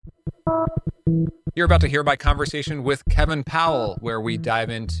You're about to hear my conversation with Kevin Powell, where we dive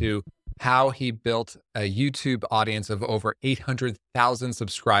into how he built a YouTube audience of over 800,000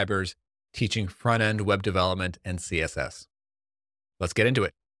 subscribers teaching front-end web development and CSS. Let's get into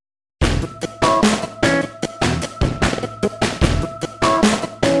it.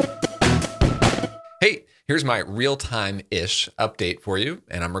 Hey, here's my real-time-ish update for you,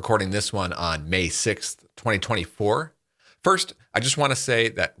 and I'm recording this one on May 6th, 2024. First, I just want to say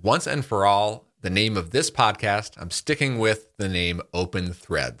that once and for all, the name of this podcast, I'm sticking with the name Open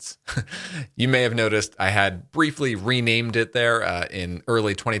Threads. You may have noticed I had briefly renamed it there in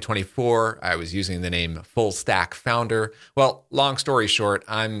early 2024. I was using the name Full Stack Founder. Well, long story short,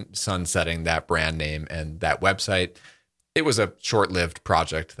 I'm sunsetting that brand name and that website. It was a short-lived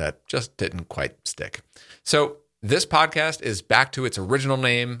project that just didn't quite stick. So this podcast is back to its original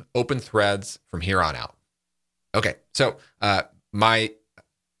name, Open Threads, from here on out. Okay, so as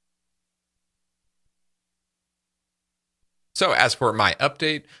for my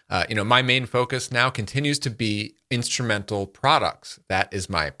update, my main focus now continues to be instrumental products. That is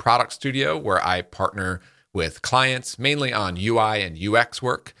my product studio where I partner with clients mainly on UI and UX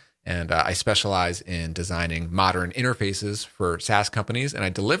work. And I specialize in designing modern interfaces for SaaS companies. And I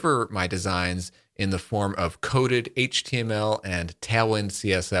deliver my designs in the form of coded HTML and Tailwind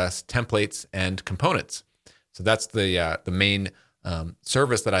CSS templates and components. So that's the main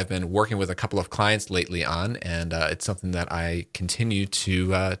service that I've been working with a couple of clients lately on, and it's something that I continue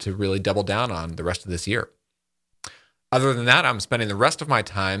to really double down on the rest of this year. Other than that, I'm spending the rest of my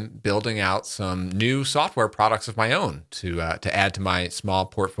time building out some new software products of my own to add to my small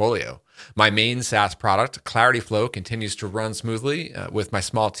portfolio. My main SaaS product, Clarity Flow, continues to run smoothly with my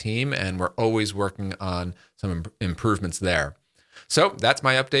small team, and we're always working on some improvements there. So that's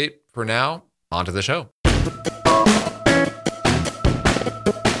my update for now. On to the show.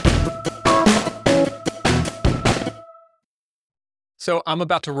 So I'm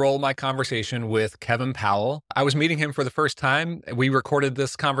about to roll my conversation with Kevin Powell. I was meeting him for the first time. We recorded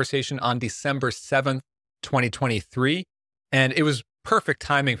this conversation on December 7th, 2023. And it was perfect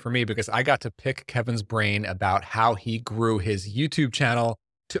timing for me because I got to pick Kevin's brain about how he grew his YouTube channel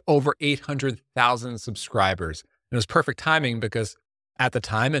to over 800,000 subscribers. And it was perfect timing because at the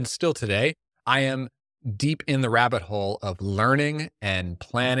time and still today, I am deep in the rabbit hole of learning and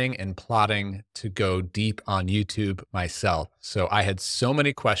planning and plotting to go deep on YouTube myself. So I had so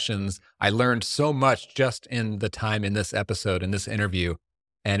many questions. I learned so much just in the time in this episode, in this interview,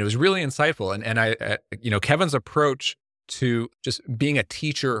 and it was really insightful. And I Kevin's approach to just being a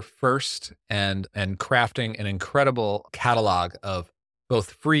teacher first and crafting an incredible catalog of both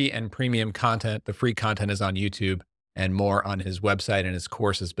free and premium content. The free content is on YouTube and more on his website and his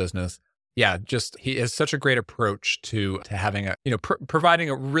courses business. Yeah, he has such a great approach to having providing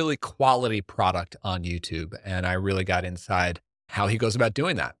a really quality product on YouTube. And I really got inside how he goes about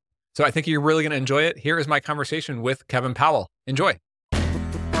doing that. So I think you're really going to enjoy it. Here is my conversation with Kevin Powell. Enjoy.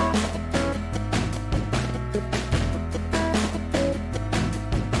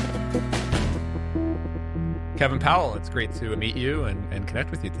 Kevin Powell, it's great to meet you and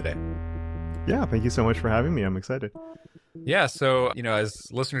connect with you today. Yeah, thank you so much for having me. I'm excited. Yeah. So, as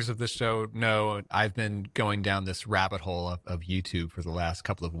listeners of this show know, I've been going down this rabbit hole of YouTube for the last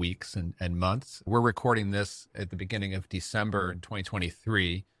couple of weeks and months. We're recording this at the beginning of December in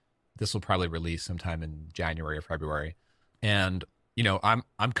 2023. This will probably release sometime in January or February. And,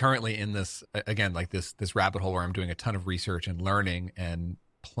 I'm currently in this, again, like this rabbit hole where I'm doing a ton of research and learning and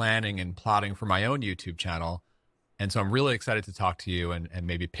planning and plotting for my own YouTube channel. And so I'm really excited to talk to you and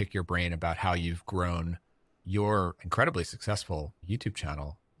maybe pick your brain about how you've grown your incredibly successful YouTube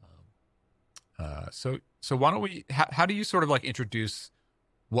channel. So why don't we, how do you sort of like introduce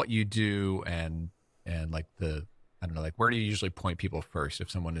what you do and like where do you usually point people first if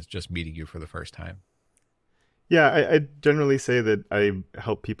someone is just meeting you for the first time? Yeah, I generally say that I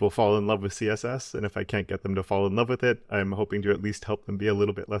help people fall in love with CSS. And if I can't get them to fall in love with it, I'm hoping to at least help them be a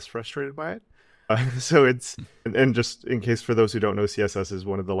little bit less frustrated by it. So it's, and just in case for those who don't know, CSS is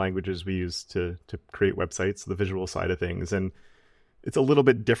one of the languages we use to create websites, the visual side of things. And it's a little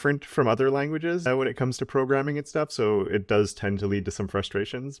bit different from other languages when it comes to programming and stuff. So it does tend to lead to some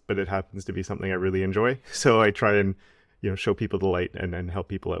frustrations, but it happens to be something I really enjoy. So I try and, show people the light and help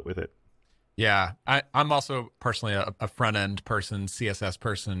people out with it. Yeah, I'm also personally a front-end person, CSS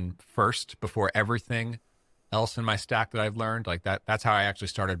person first before everything else in my stack that I've learned. Like that's how I actually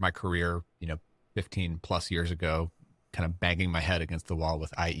started my career, 15 plus years ago, kind of banging my head against the wall with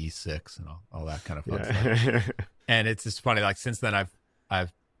IE6 and all that kind of fun stuff. And it's just funny, like since then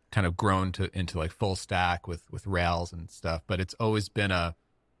I've kind of grown into like full stack with Rails and stuff, but it's always been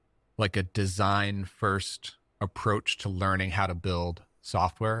like a design first approach to learning how to build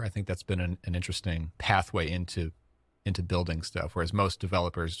software. I think that's been an interesting pathway into building stuff, whereas most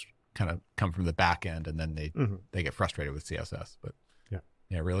developers kind of come from the back end and then they get frustrated with CSS. But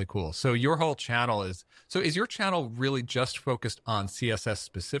yeah, really cool. So your whole channel is your channel really just focused on CSS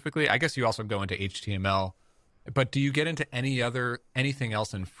specifically? I guess you also go into HTML, but do you get into anything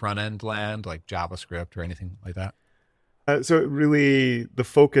else in front end land, like JavaScript or anything like that? So really, the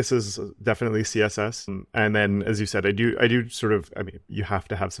focus is definitely CSS, and then, as you said, I do sort of. I mean, you have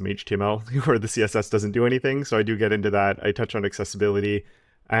to have some HTML, where the CSS doesn't do anything. So I do get into that. I touch on accessibility,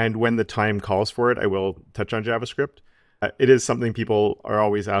 and when the time calls for it, I will touch on JavaScript. It is something people are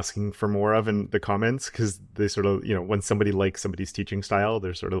always asking for more of in the comments, because they sort of, when somebody likes somebody's teaching style,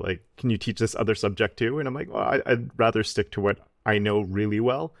 they're sort of like, "Can you teach this other subject too?" And I'm like, "Well, I'd rather stick to what I know really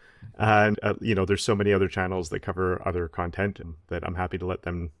well." And there's so many other channels that cover other content that I'm happy to let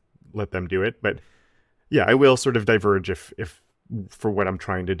them do it. But yeah, I will sort of diverge if for what I'm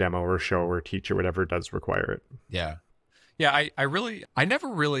trying to demo or show or teach or whatever does require it. Yeah. I never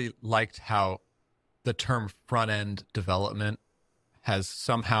really liked how the term front end development has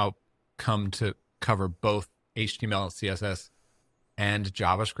somehow come to cover both HTML, CSS, and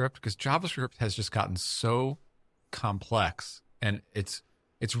JavaScript, because JavaScript has just gotten so complex, and it's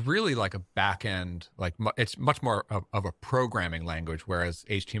really like a back end, like it's much more of a programming language, whereas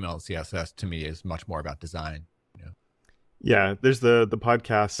HTML and CSS to me is much more about design. Yeah, there's the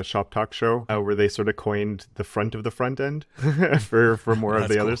podcast Shop Talk Show where they sort of coined the front of the front end for more of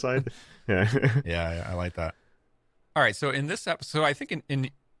the other side. Yeah. Yeah, I like that. All right, so in this episode, I think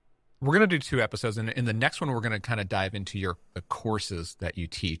in we're going to do 2 episodes, and in the next one, we're going to kind of dive into the courses that you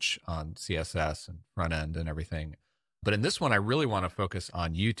teach on CSS and front end and everything. But in this one, I really want to focus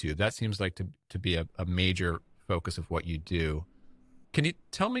on YouTube. That seems like to be a major focus of what you do. Can you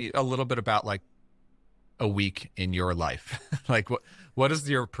tell me a little bit about like a week in your life? Like what is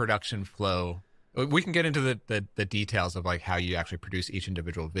your production flow? We can get into the details of like how you actually produce each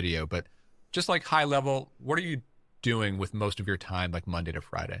individual video, but just like high level, what are you doing with most of your time, like Monday to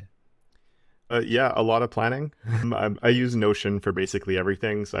Friday? Yeah, a lot of planning. I use Notion for basically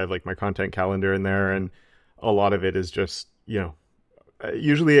everything. So I have like my content calendar in there, and a lot of it is just,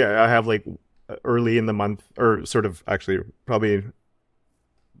 usually I have like early in the month, or sort of actually probably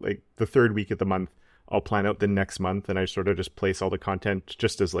like the 3rd week of the month, I'll plan out the next month, and I sort of just place all the content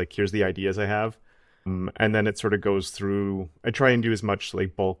just as like, here's the ideas I have. And then it sort of goes through, I try and do as much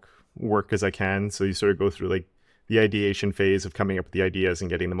like bulk work as I can. So you sort of go through like the ideation phase of coming up with the ideas and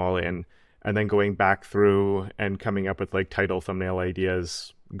getting them all in, and then going back through and coming up with like title, thumbnail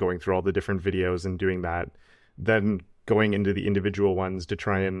ideas, going through all the different videos and doing that. Then going into the individual ones to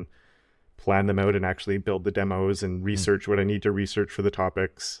try and plan them out and actually build the demos and research what I need to research for the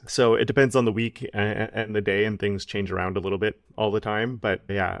topics. So it depends on the week and the day, and things change around a little bit all the time. But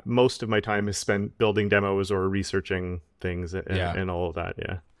yeah, most of my time is spent building demos or researching things and all of that.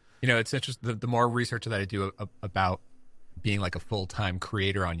 Yeah. It's interesting. The more research that I do about being like a full-time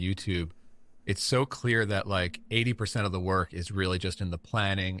creator on YouTube, it's so clear that like 80% of the work is really just in the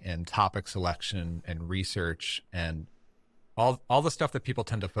planning and topic selection and research and all the stuff that people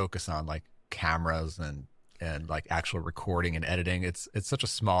tend to focus on, like cameras and like actual recording and editing. It's such a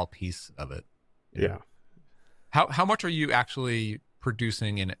small piece of it. Yeah. How much are you actually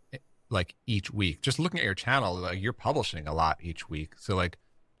producing in like each week? Just looking at your channel, like you're publishing a lot each week. So like,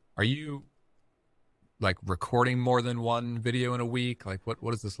 are you like recording more than one video in a week? Like what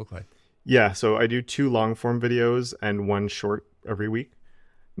does this look like? Yeah, so I do 2 long form videos and 1 short every week.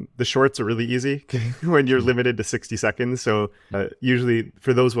 The shorts are really easy when you're limited to 60 seconds. So usually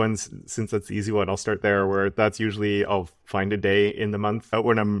for those ones, since that's the easy one, I'll start there, where that's usually I'll find a day in the month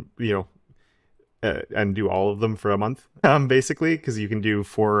when I'm, and do all of them for a month, basically, because you can do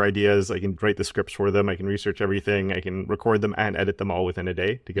 4 ideas. I can write the scripts for them. I can research everything. I can record them and edit them all within a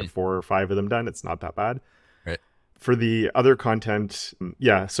day to get 4 or 5 of them done. It's not that bad. Right. For the other content,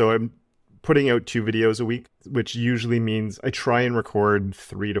 so I'm putting out 2 videos a week, which usually means I try and record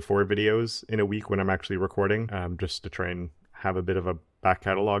 3 to 4 videos in a week when I'm actually recording, just to try and have a bit of a back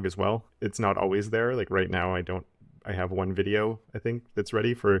catalog as well. It's not always there. Like right now, I have 1 video, I think, that's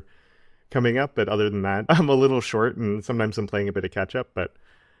ready for coming up. But other than that, I'm a little short, and sometimes I'm playing a bit of catch up. But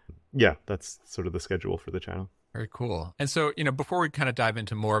yeah, that's sort of the schedule for the channel. Very cool. And so, before we kind of dive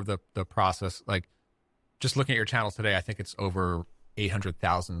into more of the process, like just looking at your channel today, I think it's over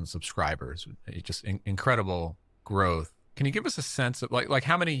 800,000 subscribers. Just incredible growth. Can you give us a sense of like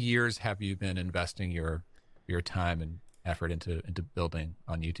how many years have you been investing your time and effort into building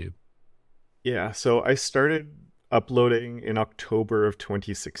on YouTube? Yeah, so I started uploading in October of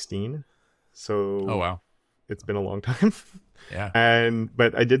 2016. Oh, So wow. it's been a long time. Yeah.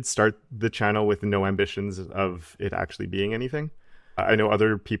 But I did start the channel with no ambitions of it actually being anything. I know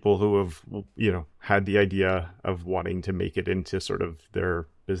other people who have, had the idea of wanting to make it into sort of their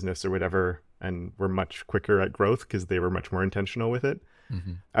business or whatever, and were much quicker at growth because they were much more intentional with it.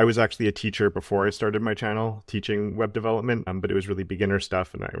 Hmm. I was actually a teacher before I started my channel teaching web development, but it was really beginner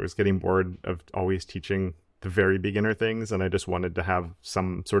stuff, and I was getting bored of always teaching the very beginner things, and I just wanted to have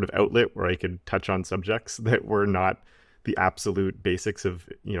some sort of outlet where I could touch on subjects that were not the absolute basics of,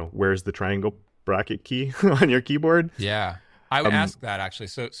 where's the triangle bracket key on your keyboard. Yeah. I would ask that actually.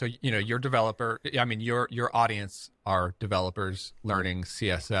 So your developer, I mean, your audience are developers learning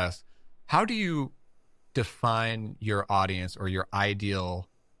CSS. How do you define your audience or your ideal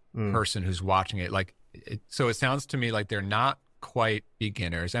person who's watching it? Like, so it sounds to me like they're not quite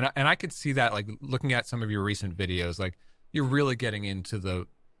beginners, and I could see that, like, looking at some of your recent videos, like you're really getting into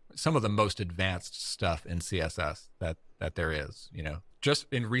some of the most advanced stuff in CSS that there is. Just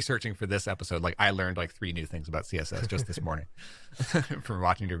in researching for this episode, like, I learned like 3 new things about CSS just this morning from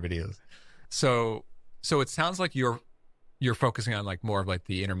watching your videos. So it sounds like you're focusing on like more of like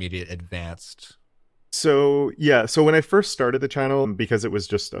the intermediate advanced. So yeah, so when I first started the channel, because it was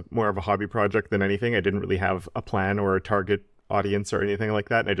just more of a hobby project than anything, I didn't really have a plan or a target audience or anything like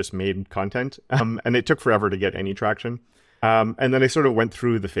that. I just made content, and it took forever to get any traction. And then I sort of went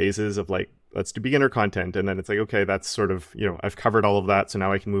through the phases of like, let's do beginner content. And then it's like, okay, that's sort of, I've covered all of that. So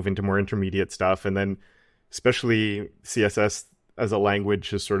now I can move into more intermediate stuff. And then especially CSS as a language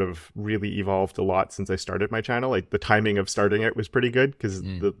has sort of really evolved a lot since I started my channel. Like, the timing of starting it was pretty good because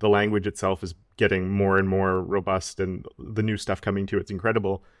the language itself is getting more and more robust, and the new stuff coming to it's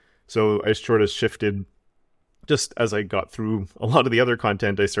incredible. So I sort of shifted. Just as I got through a lot of the other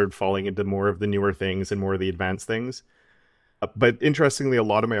content, I started falling into more of the newer things and more of the advanced things. But interestingly, a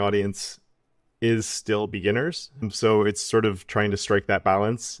lot of my audience is still beginners. So it's sort of trying to strike that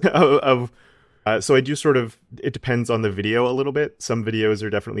balance of so I do sort of, it depends on the video a little bit. Some videos are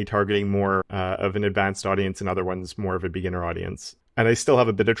definitely targeting more of an advanced audience, and other ones more of a beginner audience. And I still have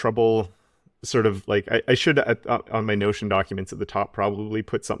a bit of trouble sort of like, I should on my Notion documents at the top probably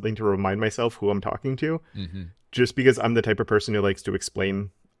put something to remind myself who I'm talking to, just because I'm the type of person who likes to explain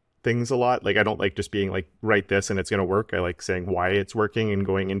things a lot. Like, I don't like just being like, write this and it's going to work. I like saying why it's working and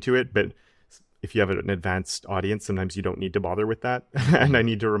going into it. But if you have an advanced audience, sometimes you don't need to bother with that. And I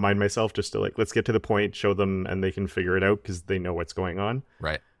need to remind myself just to like, let's get to the point, show them, and they can figure it out because they know what's going on.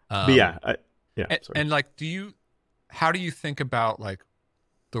 Right. But yeah. And like, how do you think about like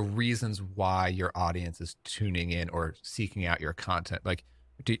the reasons why your audience is tuning in or seeking out your content? Like,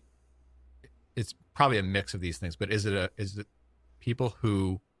 it's probably a mix of these things, but is it people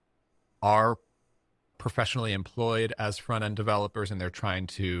who are professionally employed as front-end developers and they're trying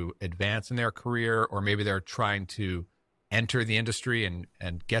to advance in their career, or maybe they're trying to enter the industry and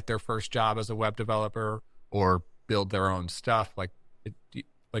get their first job as a web developer or build their own stuff? Like,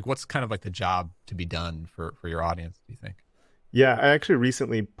 what's kind of like the job to be done for your audience, do you think? Yeah, I actually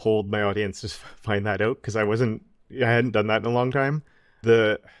recently polled my audience to find that out because I hadn't done that in a long time.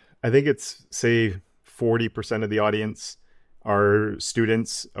 I think it's, say, 40% of the audience are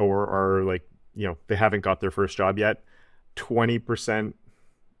students or are like, they haven't got their first job yet. 20%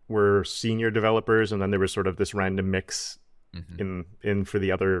 were senior developers, and then there was sort of this random mix in for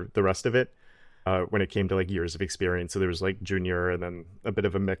the rest of it when it came to like years of experience. So there was like junior and then a bit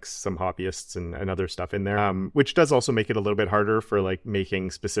of a mix, some hobbyists and other stuff in there, which does also make it a little bit harder for like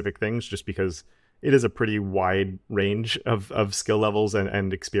making specific things, just because it is a pretty wide range of skill levels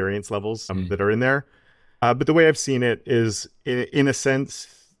and experience levels that are in there. But the way I've seen it is, in a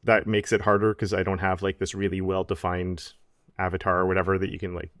sense, that makes it harder because I don't have like this really well-defined avatar or whatever that you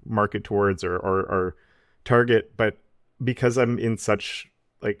can like market towards or target. But because I'm in such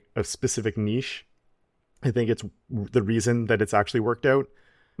like a specific niche, I think it's the reason that it's actually worked out.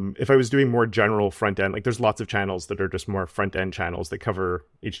 If I was doing more general front end, like, there's lots of channels that are just more front end channels that cover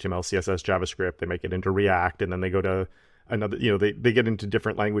HTML, CSS, JavaScript. They might get into React, and then they go to another, they get into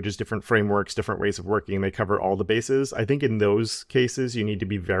different languages, different frameworks, different ways of working, and they cover all the bases. I think in those cases, you need to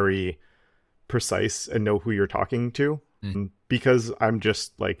be very precise and know who you're talking to, because I'm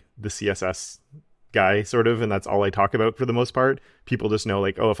just like the CSS guy sort of, and that's all I talk about for the most part. People just know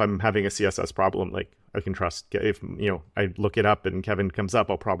like, oh, if I'm having a CSS problem, like, I can trust, if I look it up and Kevin comes up,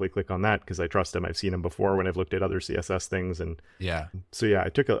 I'll probably click on that because I trust him. I've seen him before when I've looked at other CSS things. And so yeah, I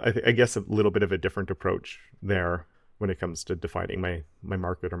took I guess a little bit of a different approach there when it comes to defining my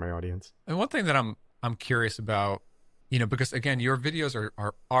market or my audience. And one thing that I'm curious about, because again, your videos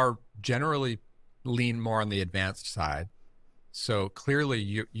are generally lean more on the advanced side. So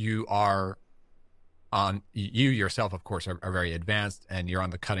clearly you are on, you yourself, of course, are very advanced, and you're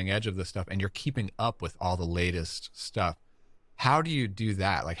on the cutting edge of this stuff, and you're keeping up with all the latest stuff. How do you do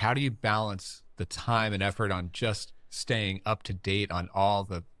that? Like, how do you balance the time and effort on just staying up to date on all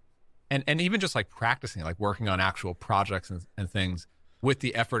the, and even just like practicing, like working on actual projects and things with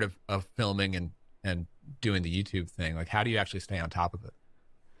the effort of filming and doing the YouTube thing? Like, how do you actually stay on top of it?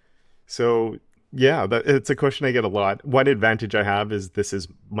 So yeah, it's a question I get a lot. One advantage I have is this is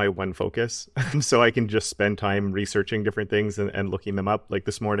my one focus. So I can just spend time researching different things and looking them up. Like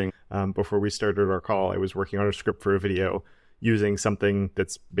this morning, before we started our call, I was working on a script for a video using something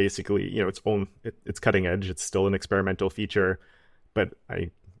that's basically, it's cutting edge. It's still an experimental feature, but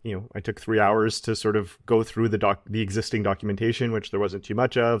I took 3 hours to sort of go through the existing documentation, which there wasn't too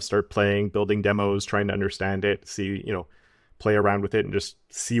much of, start playing, building demos, trying to understand it, see, play around with it and just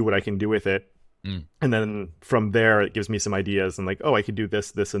see what I can do with it. And then from there, it gives me some ideas and like, oh, I could do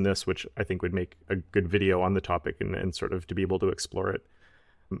this, this, and this, which I think would make a good video on the topic and sort of to be able to explore it.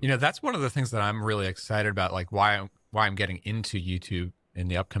 That's one of the things that I'm really excited about, like why I'm getting into YouTube in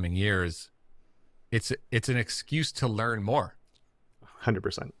the upcoming years. It's an excuse to learn more.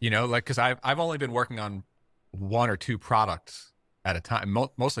 100%. Like, because I've only been working on one or two products at a time,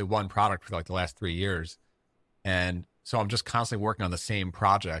 mostly one product for like the last 3 years. And so I'm just constantly working on the same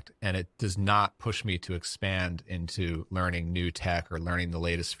project, and it does not push me to expand into learning new tech or learning the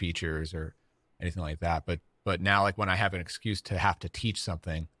latest features or anything like that. But now, like when I have an excuse to have to teach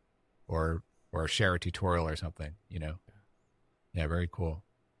something or share a tutorial or something, yeah, very cool.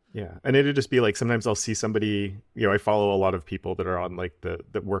 Yeah. And it'd just be like, sometimes I'll see somebody, I follow a lot of people that are on like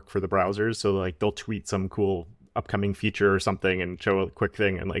that work for the browsers. So like they'll tweet some cool upcoming feature or something and show a quick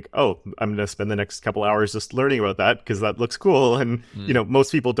thing and like, oh, I'm going to spend the next couple hours just learning about that because that looks cool. And,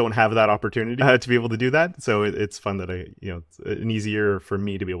 most people don't have that opportunity to be able to do that. So it's fun that it's an easier for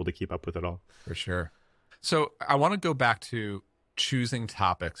me to be able to keep up with it all. For sure. So I want to go back to choosing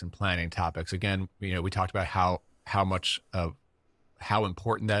topics and planning topics. Again, we talked about how much of how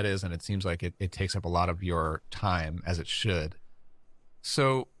important that is. And it seems like it takes up a lot of your time, as it should.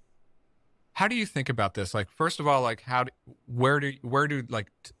 So how do you think about this? Like, first of all, like where do like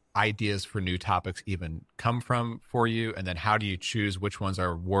ideas for new topics even come from for you? And then how do you choose which ones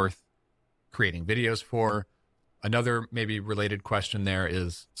are worth creating videos for? Another maybe related question there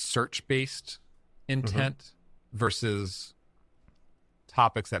is search-based intent versus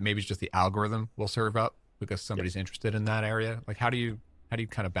topics that maybe just the algorithm will serve up because somebody's interested in that area. Like, how do you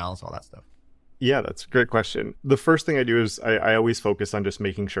kind of balance all that stuff? Yeah, that's a great question. The first thing I do is I always focus on just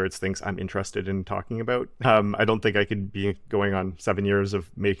making sure it's things I'm interested in talking about. I don't think I could be going on 7 years of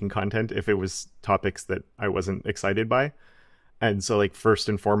making content if it was topics that I wasn't excited by. And so like first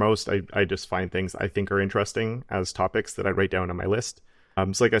and foremost, I just find things I think are interesting as topics that I write down on my list.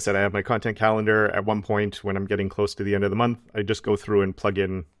 So like I said, I have my content calendar. At one point when I'm getting close to the end of the month, I just go through and plug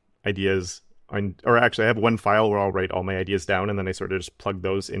in ideas. Or actually, I have one file where I'll write all my ideas down, and then I sort of just plug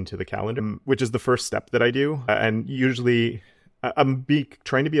those into the calendar, which is the first step that I do. And usually, I'm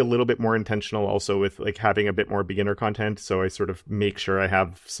trying to be a little bit more intentional also with like having a bit more beginner content. So I sort of make sure I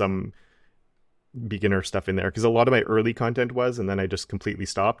have some beginner stuff in there because a lot of my early content was, and then I just completely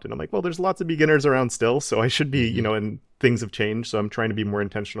stopped. And I'm like, well, there's lots of beginners around still, so I should be, and things have changed. So I'm trying to be more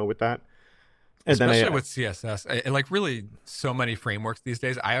intentional with that. And especially with CSS, and like really so many frameworks these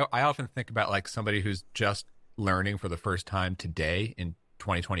days. I often think about like somebody who's just learning for the first time today in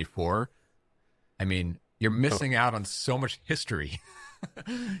 2024. I mean, you're missing out on so much history.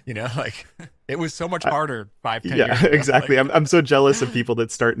 Like it was so much harder 5-10 years ago. Yeah, exactly. Like, I'm so jealous of people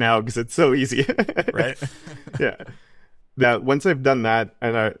that start now because it's so easy. Right? Yeah. Now, once I've done that,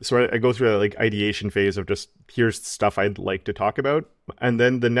 and I go through a like ideation phase of just here's stuff I'd like to talk about, and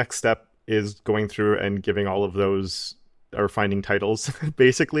then the next step is going through and giving all of those or finding titles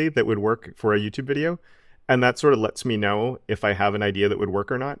basically that would work for a YouTube video. And that sort of lets me know if I have an idea that would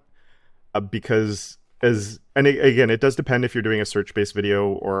work or not. Because again, it does depend if you're doing a search-based video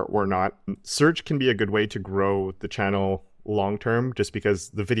or not. Search can be a good way to grow the channel long-term just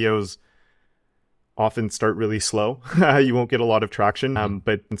because the videos often start really slow. You won't get a lot of traction,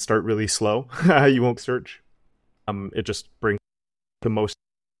 but start really slow. You won't search. It just brings the most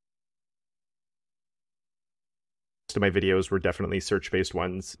of my videos were definitely search-based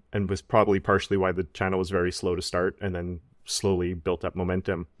ones and was probably partially why the channel was very slow to start and then slowly built up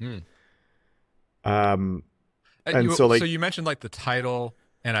momentum. So you mentioned like the title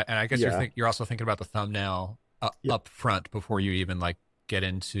and I guess you're also thinking about the thumbnail up front before you even like get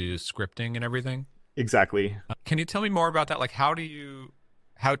into scripting and everything. Exactly. Can you tell me more about that? Like how do you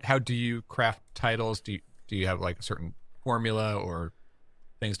how do you craft titles? Do you have like a certain formula or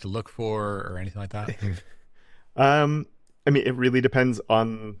things to look for or anything like that? I mean, it really depends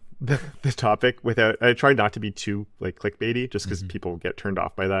on the topic. I try not to be too like clickbaity, just because people get turned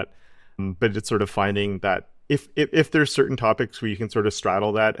off by that. But it's sort of finding that if there's certain topics where you can sort of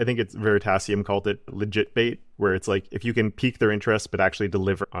straddle that. I think it's Veritasium called it legit bait, where it's like if you can pique their interest but actually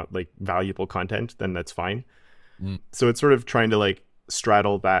deliver like valuable content, then that's fine. So it's sort of trying to like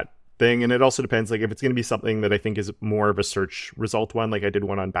straddle that thing. And it also depends, like if it's going to be something that I think is more of a search result one, like I did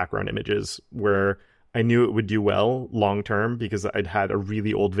one on background images where I knew it would do well long term because I'd had a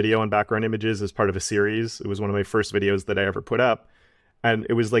really old video on background images as part of a series. It was one of my first videos that I ever put up. And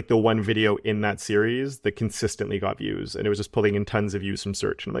it was like the one video in that series that consistently got views. And it was just pulling in tons of views from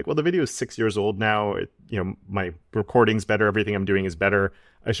search. And I'm like, well, the video is 6 years old now. My recording's better. Everything I'm doing is better.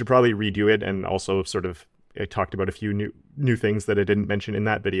 I should probably redo it. And also sort of, I talked about a few new things that I didn't mention in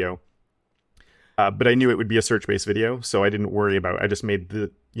that video. But I knew it would be a search-based video, so I didn't worry about it. I just made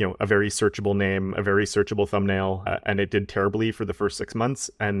a very searchable name, a very searchable thumbnail, and it did terribly for the first 6 months,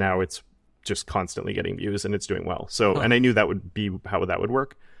 and now it's just constantly getting views and it's doing well. So, and I knew that would be how that would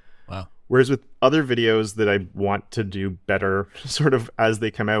work. Wow. Whereas with other videos that I want to do better, sort of as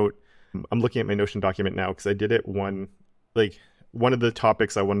they come out, I'm looking at my Notion document now because I did it one of the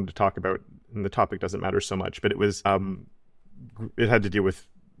topics I wanted to talk about, and the topic doesn't matter so much, but it was it had to do with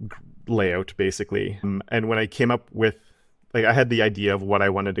layout basically. And when I came up with, like, I had the idea of what I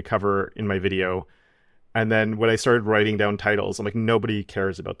wanted to cover in my video, and then when I started writing down titles, I'm like, nobody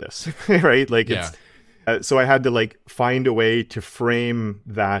cares about this. Right? Like, it's so I had to like find a way to frame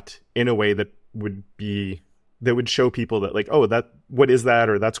that in a way that would show people that like, oh, what is that,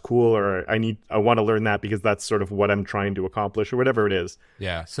 or that's cool, or I want to learn that because that's sort of what I'm trying to accomplish, or whatever it is.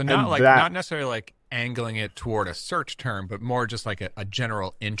 Yeah. So not necessarily like angling it toward a search term, but more just like a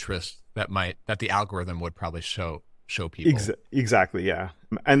general interest that the algorithm would probably show people. Exactly. Yeah.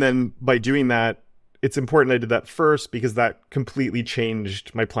 And then by doing that, it's important I did that first because that completely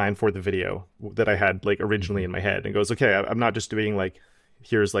changed my plan for the video that I had like originally in my head, and goes, okay, I'm not just doing like,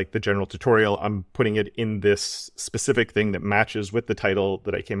 here's like the general tutorial. I'm putting it in this specific thing that matches with the title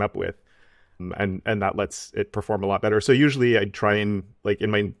that I came up with. And that lets it perform a lot better. So usually I try and, like, in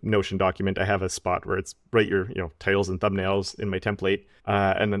my Notion document, I have a spot where it's write your titles and thumbnails in my template.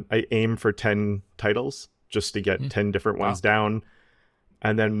 And then I aim for 10 titles just to get 10 different ones down.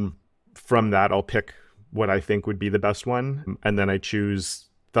 And then from that, I'll pick what I think would be the best one. And then I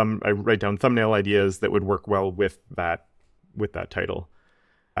write down thumbnail ideas that would work well with that title.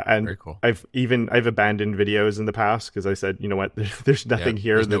 And very cool. I've abandoned videos in the past because I said, you know what, there's nothing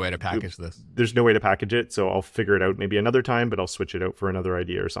here. There's no way to package this. There's no way to package it. So I'll figure it out maybe another time, but I'll switch it out for another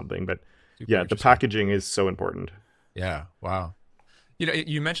idea or something. But yeah, the packaging is so important. Yeah. Wow.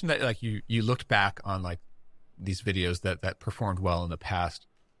 You mentioned that like you looked back on like these videos that performed well in the past.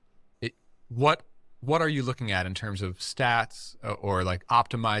 What are you looking at in terms of stats or like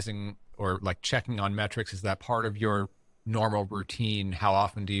optimizing or like checking on metrics? Is that part of your normal routine? How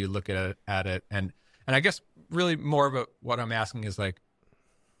often do you look at it? And I guess really more of what I'm asking is like,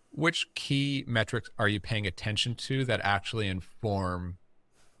 which key metrics are you paying attention to that actually inform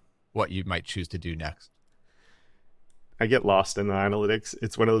what you might choose to do next? I get lost in the analytics.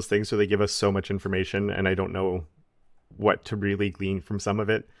 It's one of those things where they give us so much information and I don't know what to really glean from some of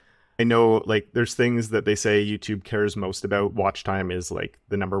it. I know like there's things that they say YouTube cares most about. Watch time is like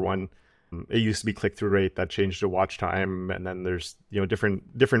the number one. It used to be click-through rate, that changed to watch time, and then there's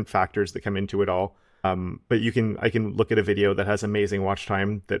different factors that come into it all. But I can look at a video that has amazing watch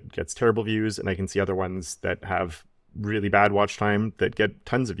time that gets terrible views, and I can see other ones that have really bad watch time that get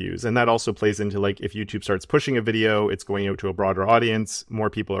tons of views. And that also plays into like if YouTube starts pushing a video, it's going out to a broader audience, more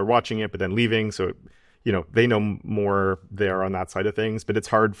people are watching it but then leaving, so they know more there on that side of things. But it's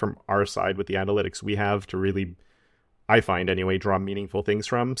hard from our side with the analytics we have to really, I find anyway, draw meaningful things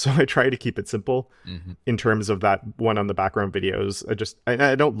from. So I try to keep it simple in terms of that one on the background videos.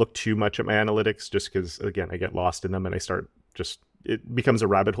 I don't look too much at my analytics just because, again, I get lost in them and it becomes a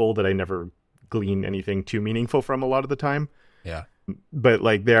rabbit hole that I never glean anything too meaningful from a lot of the time. Yeah. But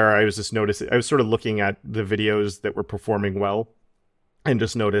like there, I was just noticing, I was sort of looking at the videos that were performing well and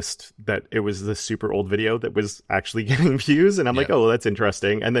just noticed that it was this super old video that was actually getting views. And I'm like, oh, that's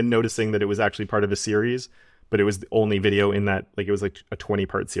interesting. And then noticing that it was actually part of a series, but it was the only video in that, like it was like a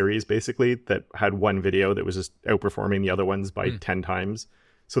 20-part series basically that had one video that was just outperforming the other ones by 10 times.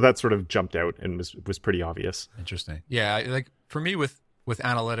 So that sort of jumped out and was pretty obvious. Interesting. Yeah. Like for me with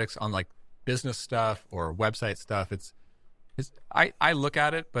analytics on like business stuff or website stuff, I look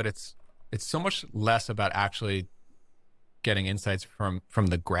at it, but it's so much less about actually getting insights from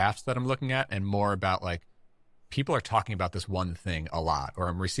the graphs that I'm looking at, and more about like people are talking about this one thing a lot, or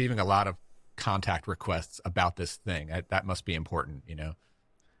I'm receiving a lot of contact requests about this thing. That must be important, you know?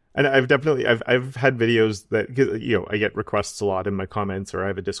 And I've definitely I've had videos that, you know, I get requests a lot in my comments, or I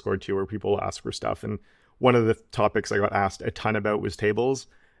have a Discord too where people ask for stuff. And one of the topics I got asked a ton about was tables.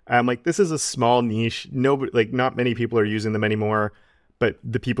 I'm like, this is a small niche. Nobody, like, not many people are using them anymore, but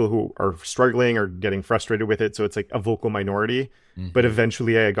the people who are struggling are getting frustrated with it. So it's like a vocal minority. But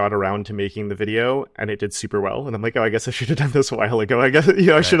eventually I got around to making the video and it did super well. And I'm like, oh, I guess I should have done this a while ago. I guess, you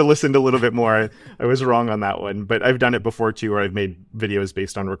know, I should have listened a little bit more. I was wrong on that one, but I've done it before too, where I've made videos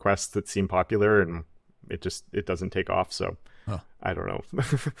based on requests that seem popular and it doesn't take off. So I don't know.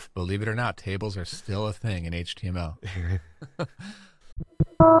 Believe it or not, tables are still a thing in HTML.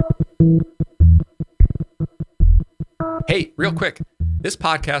 Hey, real quick. This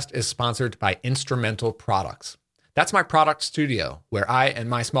podcast is sponsored by Instrumental Products. That's my product studio where I and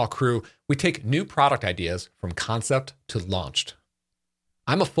my small crew, we take new product ideas from concept to launched.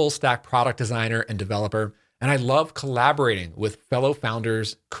 I'm a full stack product designer and developer, and I love collaborating with fellow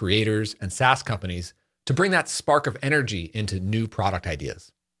founders, creators, and SaaS companies to bring that spark of energy into new product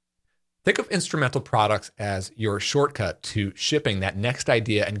ideas. Think of Instrumental Products as your shortcut to shipping that next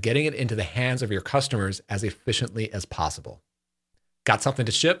idea and getting it into the hands of your customers as efficiently as possible. Got something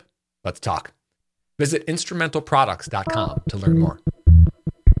to ship? Let's talk. Visit instrumentalproducts.com to learn more.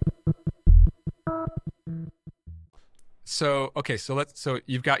 So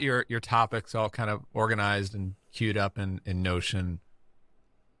you've got your topics all kind of organized and queued up in Notion.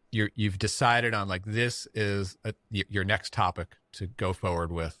 You've decided on like, this is your next topic to go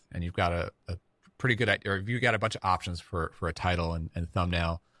forward with, and you've got a pretty good idea, or you've got a bunch of options for a title and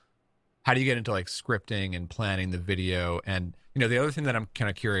thumbnail. How do you get into like scripting and planning the video? And, you know, the other thing that I'm kind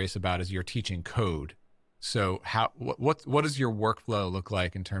of curious about is you're teaching code. So what does your workflow look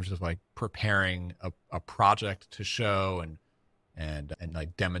like in terms of like preparing a project to show and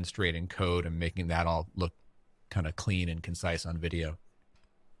like demonstrating code and making that all look kind of clean and concise on video?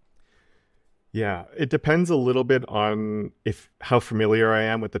 Yeah, it depends a little bit on how familiar I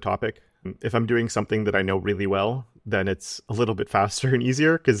am with the topic. If I'm doing something that I know really well, then it's a little bit faster and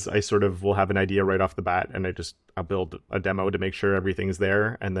easier because I sort of will have an idea right off the bat, and I'll build a demo to make sure everything's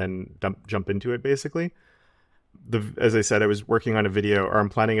there and then jump into it basically. As I said, I was working on a video, or I'm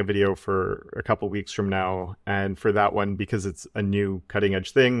planning a video for a couple weeks from now, and for that one, because it's a new cutting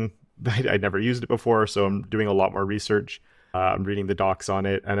edge thing, I'd never used it before, so I'm doing a lot more research. I'm reading the docs on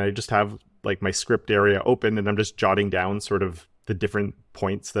it, and I just have like my script area open, and I'm just jotting down sort of the different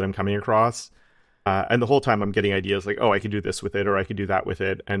points that I'm coming across. And the whole time I'm getting ideas like, oh, I could do this with it, or I could do that with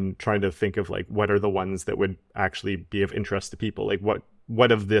it, and trying to think of like, what are the ones that would actually be of interest to people? Like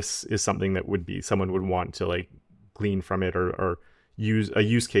what of this is something that someone would want to like glean from it, or use a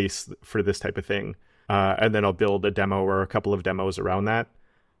use case for this type of thing. And then I'll build a demo or a couple of demos around that.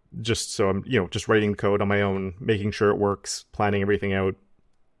 Just so I'm, just writing code on my own, making sure it works, planning everything out.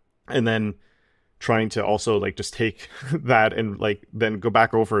 And then trying to also like just take that and like then go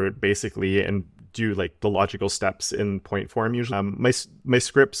back over it basically and do like the logical steps in point form usually. My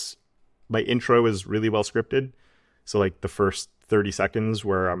scripts, my intro is really well scripted. So like the first 30 seconds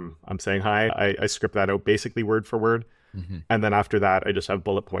where I'm saying hi, I script that out basically word for word. Mm-hmm. And then after that, I just have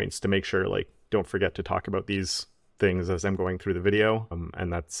bullet points to make sure like, don't forget to talk about these things as I'm going through the video.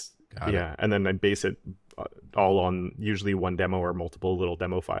 And that's, and then I base it all on usually one demo or multiple little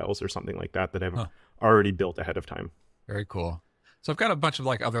demo files or something like that I've already built ahead of time. Very cool. So I've got a bunch of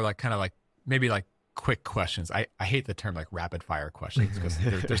like other like kind of like maybe like quick questions. I hate the term like rapid fire questions because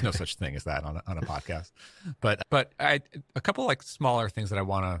there's no such thing as that on a podcast. But a couple like smaller things that I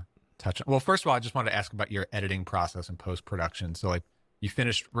want to touch on. Well, first of all, I just wanted to ask about your editing process and post production. So like you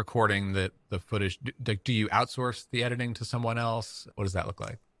finished recording the footage. Do you outsource the editing to someone else? What does that look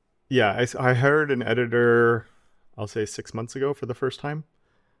like? Yeah, I hired an editor, I'll say 6 months ago for the first time.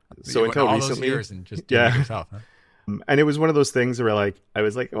 So until all recently, those years and just doing it yourself, huh? And it was one of those things where like I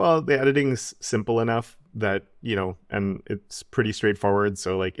was like, well, the editing's simple enough that, and it's pretty straightforward.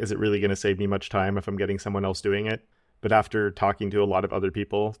 So like, is it really going to save me much time if I'm getting someone else doing it? But after talking to a lot of other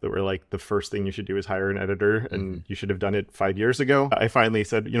people that were like, the first thing you should do is hire an editor, and you should have done it 5 years ago. I finally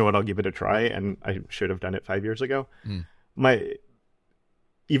said, you know what, I'll give it a try, and I should have done it 5 years ago.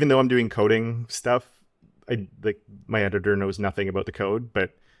 Even though I'm doing coding stuff, my editor knows nothing about the code,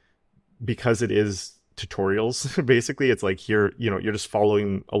 but because it is tutorials, basically, it's like here, you're just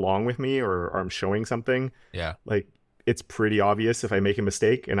following along with me, or I'm showing something. Yeah. Like it's pretty obvious if I make a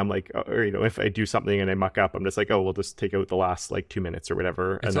mistake, and I'm like, or if I do something and I muck up, I'm just like, oh, we'll just take out the last like 2 minutes or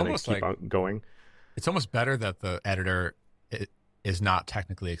whatever, and then I keep on going. It's almost better that the editor is not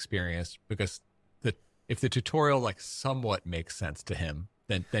technically experienced, because if the tutorial like somewhat makes sense to him,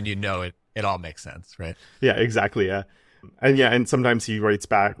 then you know it all makes sense, right? Yeah, exactly. Yeah. And sometimes he writes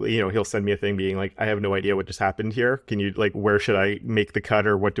back, he'll send me a thing being like, I have no idea what just happened here. Can you, like, where should I make the cut,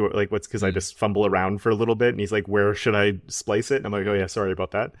 or what's because I just fumble around for a little bit, and he's like, where should I splice it? And I'm like, oh yeah, sorry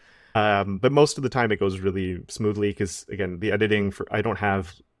about that. But most of the time it goes really smoothly, because again, the editing I don't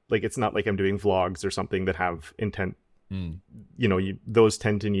have, like, it's not like I'm doing vlogs or something that have intent. Those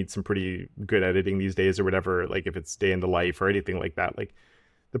tend to need some pretty good editing these days, or whatever. Like if it's day in the life or anything like that, like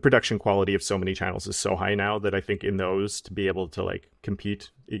the production quality of so many channels is so high now that I think in those, to be able to like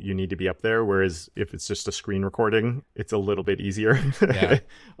compete, you need to be up there. Whereas if it's just a screen recording, it's a little bit easier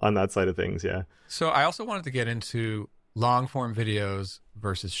on that side of things. Yeah. So I also wanted to get into long form videos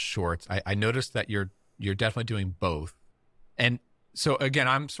versus shorts. I noticed that you're definitely doing both. And so again,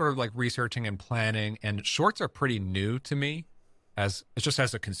 I'm sort of like researching and planning, and shorts are pretty new to me as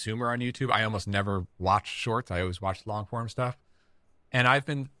a consumer on YouTube. I almost never watch shorts. I always watch long form stuff. And I've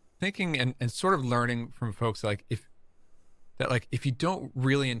been thinking and sort of learning from folks like if you don't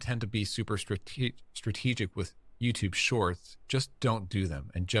really intend to be super strategic with YouTube shorts, just don't do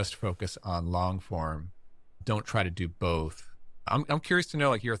them and just focus on long form. Don't try to do both. I'm curious to know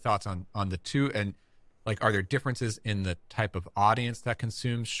like your thoughts on the two, and like, are there differences in the type of audience that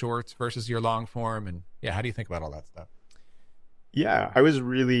consumes shorts versus your long form? And yeah, how do you think about all that stuff? Yeah,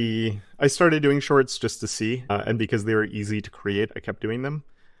 I started doing shorts just to see, and because they were easy to create, I kept doing them.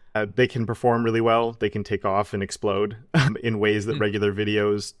 They can perform really well. They can take off and explode in ways that regular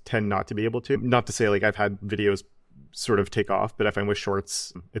videos tend not to be able to. Not to say like I've had videos sort of take off, but I find with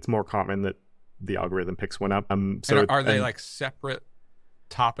shorts, it's more common that the algorithm picks one up. So are they like separate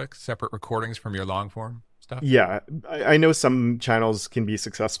topics, separate recordings from your long form stuff? Yeah, I know some channels can be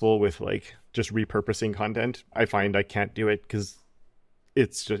successful with like just repurposing content. I find I can't do it because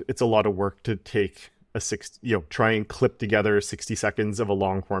it's a lot of work to take try and clip together 60 seconds of a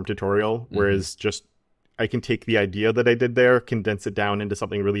long form tutorial, whereas just I can take the idea that I did there, condense it down into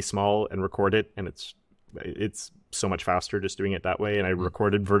something really small and record it, and it's so much faster just doing it that way. And I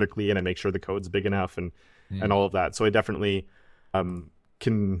record it vertically, and I make sure the code's big enough and all of that. So I definitely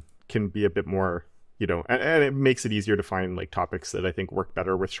can be a bit more, and it makes it easier to find like topics that I think work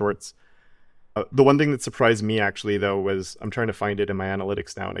better with shorts. The one thing that surprised me actually though was, I'm trying to find it in my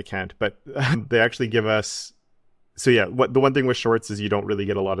analytics now and I can't, but they actually give us, the one thing with shorts is you don't really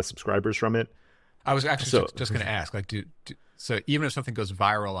get a lot of subscribers from it. I was actually just going to ask, like, so even if something goes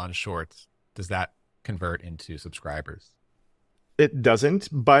viral on shorts, does that convert into subscribers? It doesn't,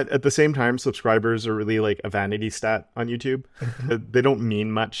 but at the same time, subscribers are really like a vanity stat on YouTube. They don't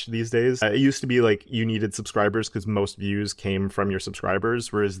mean much these days. It used to be like you needed subscribers because most views came from your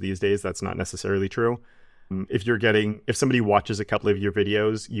subscribers, whereas these days that's not necessarily true. If somebody watches a couple of your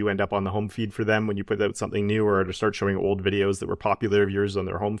videos, you end up on the home feed for them when you put out something new, or to start showing old videos that were popular of yours on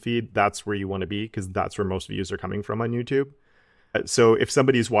their home feed. That's where you want to be, because that's where most views are coming from on YouTube. So if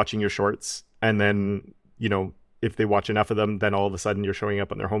somebody's watching your shorts and then, if they watch enough of them, then all of a sudden you're showing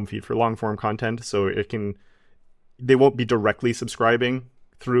up on their home feed for long form content. So they won't be directly subscribing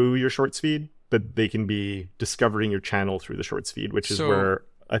through your shorts feed, but they can be discovering your channel through the shorts feed, which is where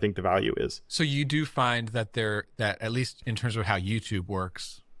I think the value is. So you do find that that at least in terms of how YouTube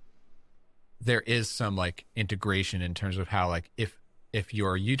works, there is some like integration in terms of how, like, if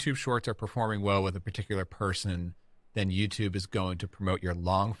your YouTube shorts are performing well with a particular person, then YouTube is going to promote your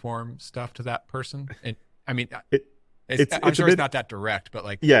long form stuff to that person. And I mean, I'm sure it's not that direct, but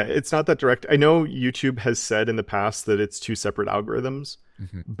like... Yeah, it's not that direct. I know YouTube has said in the past that it's two separate algorithms,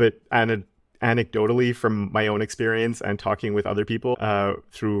 but anecdotally from my own experience and talking with other people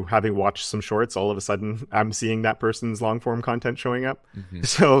through having watched some shorts, all of a sudden I'm seeing that person's long form content showing up.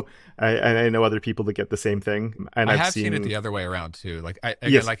 So I know other people that get the same thing. And I've seen it the other way around too. Like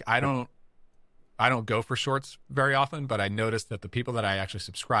I don't go for shorts very often, but I noticed that the people that I actually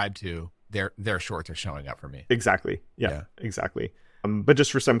subscribe to, their shorts are showing up for me. Exactly. Yeah. Exactly. But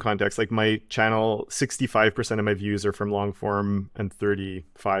just for some context, like my channel, 65% of my views are from long form and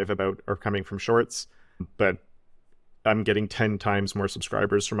 35 are coming from shorts. But I'm getting 10 times more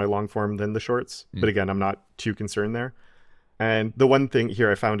subscribers from my long form than the shorts. But again, I'm not too concerned there. And the one thing here,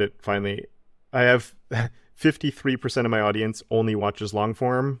 I found it finally, I have 53% of my audience only watches long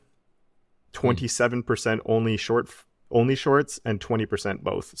form, 27% only shorts, and 20%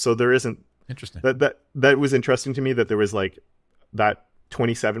 both. So there isn't... Interesting. That was interesting to me, that there was like that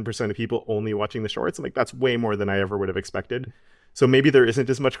 27% of people only watching the shorts. I'm like, that's way more than I ever would have expected. So maybe there isn't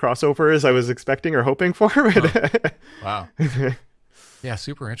as much crossover as I was expecting or hoping for. Wow. Yeah,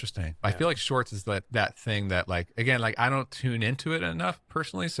 super interesting. I Yeah. feel like shorts is that thing that like again like I don't tune into it enough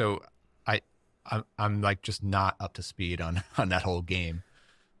personally, so I I'm like just not up to speed on on that whole game.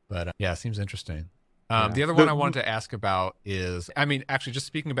 But yeah, it seems interesting. Yeah. The other one I wanted to ask about is, I mean, actually, just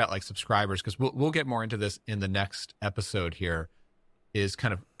speaking about like subscribers, because we'll get more into this in the next episode here, is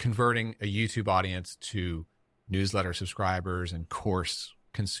kind of converting a YouTube audience to newsletter subscribers and course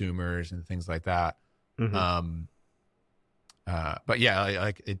consumers and things like that. Mhm. But yeah,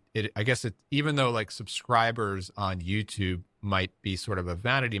 like I guess it, even though like subscribers on YouTube might be sort of a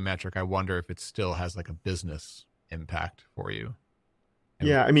vanity metric, I wonder if it still has like a business impact for you.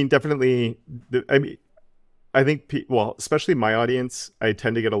 Yeah, I mean, definitely. I think, well, especially my audience, I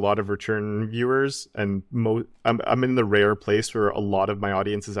tend to get a lot of return viewers, and I'm in the rare place where a lot of my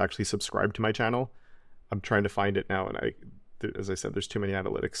audience is actually subscribed to my channel. I'm trying to find it now, and as I said, there's too many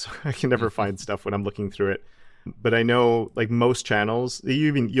analytics, so I can never find stuff when I'm looking through it. But I know, like most channels,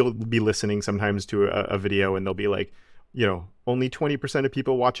 you'll be listening sometimes to a video, and they'll be like, only 20% of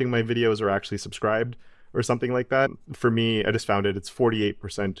people watching my videos are actually subscribed, or something like that. For me, I just found it's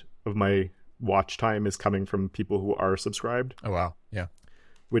 48% of my watch time is coming from people who are subscribed. Oh, wow. Yeah.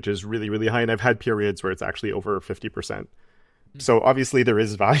 Which is really, really high. And I've had periods where it's actually over 50%. So obviously there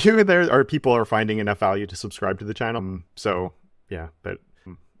is value there, or people are finding enough value to subscribe to the channel. So yeah, but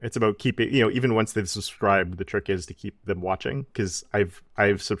it's about keeping, even once they've subscribed, the trick is to keep them watching, because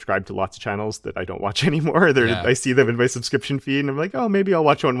I've subscribed to lots of channels that I don't watch anymore. I see them in my subscription feed, and I'm like, oh, maybe I'll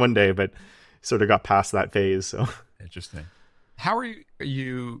watch one day, but sort of got past that phase. So interesting. How are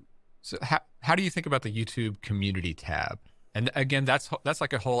you? So how do you think about the YouTube community tab? And again, that's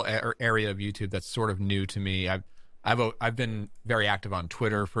like a whole area of YouTube that's sort of new to me. I've been very active on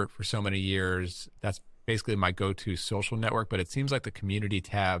Twitter for so many years. That's basically my go-to social network. But it seems like the community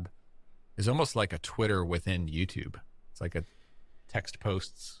tab is almost like a Twitter within YouTube. It's like a text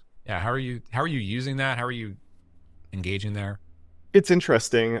posts. Yeah. How are you using that? How are you engaging there? It's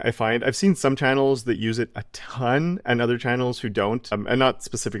interesting. I find I've seen some channels that use it a ton and other channels who don't, and not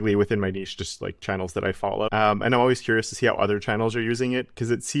specifically within my niche, just like channels that I follow. And I'm always curious to see how other channels are using it, because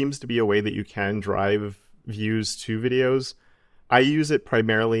it seems to be a way that you can drive views to videos. I use it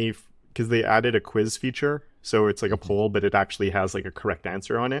primarily because they added a quiz feature. So it's like a poll, but it actually has like a correct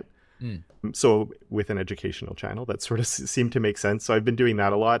answer on it. So with an educational channel, that sort of seemed to make sense. So I've been doing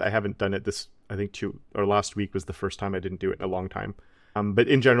that a lot. I haven't done it I think last week was the first time I didn't do it in a long time. But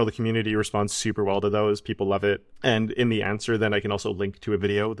in general, the community responds super well to those. People love it. And in the answer, then I can also link to a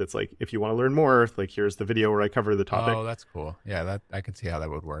video that's like, if you want to learn more, like here's the video where I cover the topic. Oh, that's cool. Yeah, I can see how that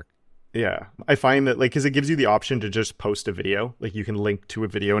would work. Yeah. I find that like, because it gives you the option to just post a video. Like you can link to a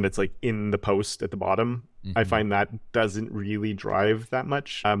video and it's like in the post at the bottom. I find that doesn't really drive that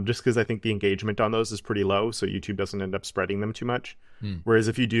much, just because I think the engagement on those is pretty low. So YouTube doesn't end up spreading them too much. Whereas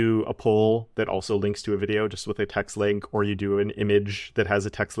if you do a poll that also links to a video just with a text link, or you do an image that has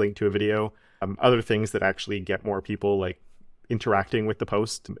a text link to a video, other things that actually get more people like interacting with the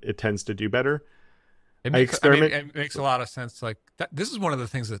post, it tends to do better. It makes a lot of sense. Like this is one of the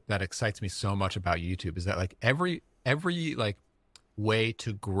things that excites me so much about YouTube, is that like every like way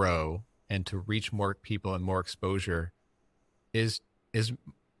to grow and to reach more people and more exposure is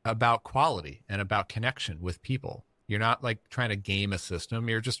about quality and about connection with people. You're not like trying to game a system.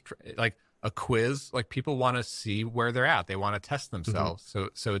 You're just like a quiz. Like people want to see where they're at. They want to test themselves.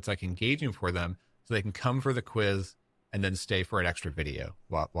 So it's like engaging for them, so they can come for the quiz and then stay for an extra video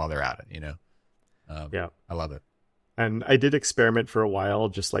while they're at it, Yeah. I love it. And I did experiment for a while,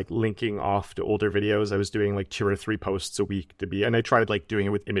 just like linking off to older videos. I was doing like 2 or 3 posts a week and I tried like doing it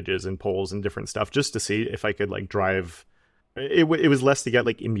with images and polls and different stuff, just to see if I could like drive. It was less to get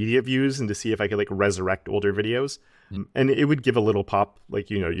like immediate views and to see if I could like resurrect older videos. And it would give a little pop, like,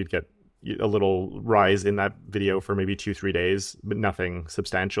 you'd get a little rise in that video for maybe 2-3 days, but nothing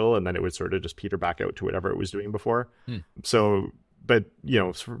substantial. And then it would sort of just peter back out to whatever it was doing before. So, but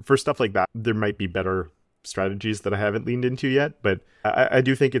for stuff like that, there might be better strategies that I haven't leaned into yet. But I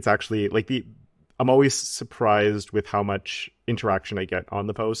do think it's actually like I'm always surprised with how much interaction I get on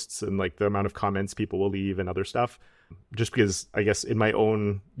the posts and like the amount of comments people will leave and other stuff. Just because I guess in my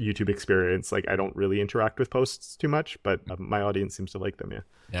own YouTube experience, like I don't really interact with posts too much, but my audience seems to like them. Yeah.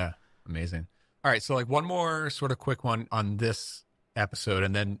 Yeah. Amazing. All right. So like one more sort of quick one on this episode.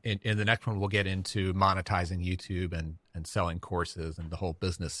 And then in the next one, we'll get into monetizing YouTube and selling courses and the whole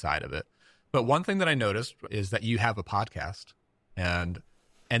business side of it. But one thing that I noticed is that you have a podcast, and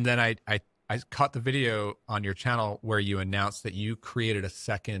then I caught the video on your channel where you announced that you created a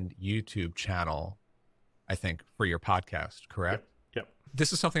second YouTube channel, I think, for your podcast, correct? Yep.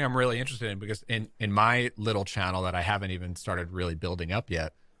 this is something I'm really interested in, because in my little channel that I haven't even started really building up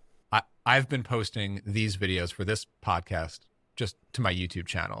yet, I've been posting these videos for this podcast just to my YouTube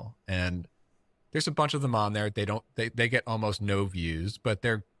channel, and there's a bunch of them on there. They get almost no views, but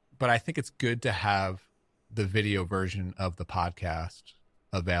I think it's good to have the video version of the podcast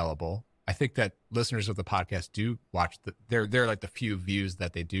available. I think that listeners of the podcast do watch they're like the few views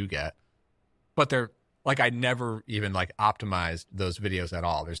that they do get, but they're like, I never even like optimized those videos at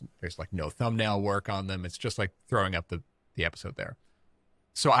all. There's like no thumbnail work on them. It's just like throwing up the episode there.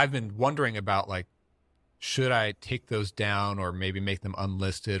 So I've been wondering about, like, should I take those down, or maybe make them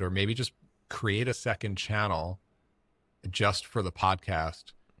unlisted, or maybe just create a second channel just for the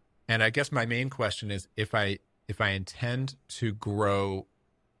podcast. And I guess my main question is, if I intend to grow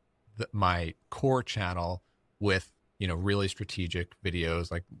my core channel with, really strategic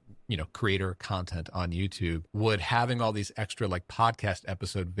videos, like, creator content on YouTube, would having all these extra like podcast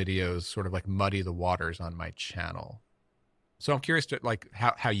episode videos sort of like muddy the waters on my channel? So I'm curious to like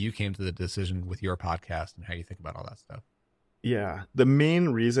how you came to the decision with your podcast and how you think about all that stuff. Yeah. The main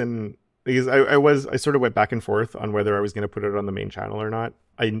reason, because I sort of went back and forth on whether I was going to put it on the main channel or not.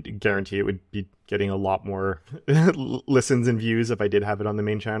 I guarantee it would be getting a lot more listens and views if I did have it on the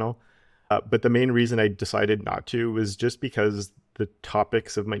main channel. But the main reason I decided not to was just because the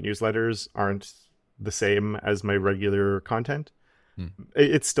topics of my newsletters aren't the same as my regular content.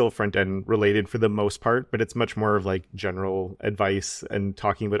 It's still front end related for the most part, but it's much more of like general advice and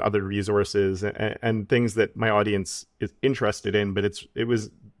talking about other resources and things that my audience is interested in. But it was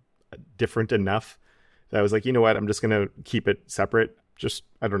different enough that I was like, you know what, I'm just going to keep it separate. Just,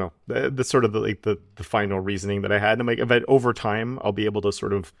 I don't know, the sort of the final reasoning that I had. And I'm like, if over time, I'll be able to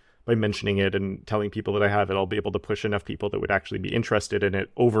sort of, by mentioning it and telling people that I have it, I'll be able to push enough people that would actually be interested in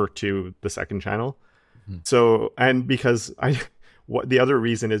it over to the second channel. So, and because the other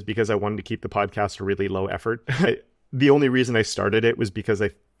reason is because I wanted to keep the podcast a really low effort. The only reason I started it was because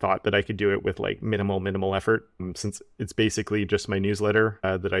I thought that I could do it with like minimal effort. Since it's basically just my newsletter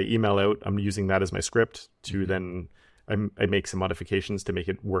that I email out, I'm using that as my script to then I make some modifications to make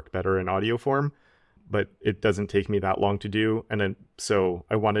it work better in audio form. But it doesn't take me that long to do. And then, so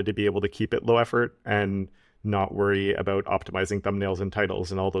I wanted to be able to keep it low effort and not worry about optimizing thumbnails and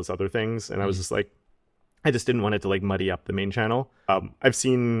titles and all those other things. And I was just like, I just didn't want it to like muddy up the main channel. I've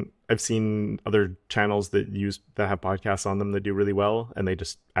seen other channels that have podcasts on them that do really well, and they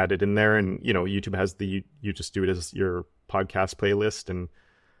just add it in there. And, YouTube has you just do it as your podcast playlist, and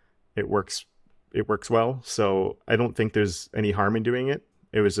it works well. So I don't think there's any harm in doing it.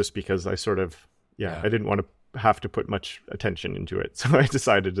 It was just because I sort of, I didn't want to have to put much attention into it. So I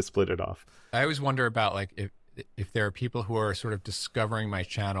decided to split it off. I always wonder about like if there are people who are sort of discovering my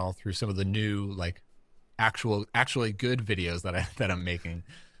channel through some of the new like actually good videos that I'm making,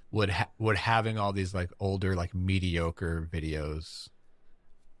 would having all these like older like mediocre videos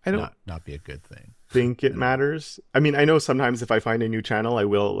not be a good thing. Think it matters. I mean, I know sometimes if I find a new channel, I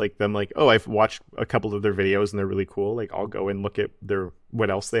will like them like, oh, I've watched a couple of their videos and they're really cool. Like I'll go and look at what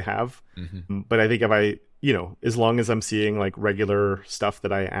else they have. But I think if I, as long as I'm seeing like regular stuff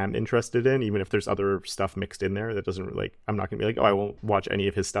that I am interested in, even if there's other stuff mixed in there that doesn't like, I'm not gonna be like, oh, I won't watch any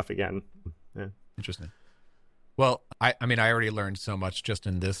of his stuff again. Yeah. Interesting. Well, I mean, I already learned so much just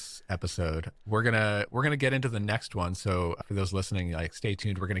in this episode. We're gonna get into the next one. So for those listening, like, stay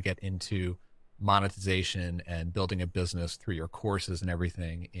tuned. We're gonna get into monetization and building a business through your courses and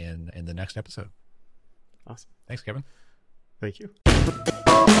everything in the next episode. Awesome. Thanks, Kevin. Thank you.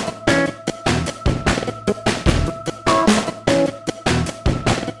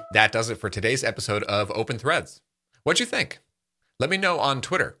 That does it for today's episode of Open Threads. What'd you think? Let me know on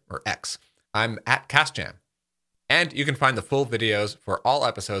Twitter or X. I'm at CastJam. And you can find the full videos for all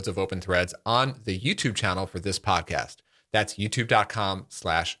episodes of Open Threads on the YouTube channel for this podcast. That's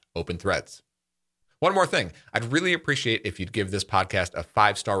youtube.com/openthreads. One more thing. I'd really appreciate if you'd give this podcast a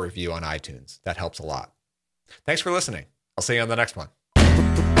 5-star review on iTunes. That helps a lot. Thanks for listening. I'll see you on the next one.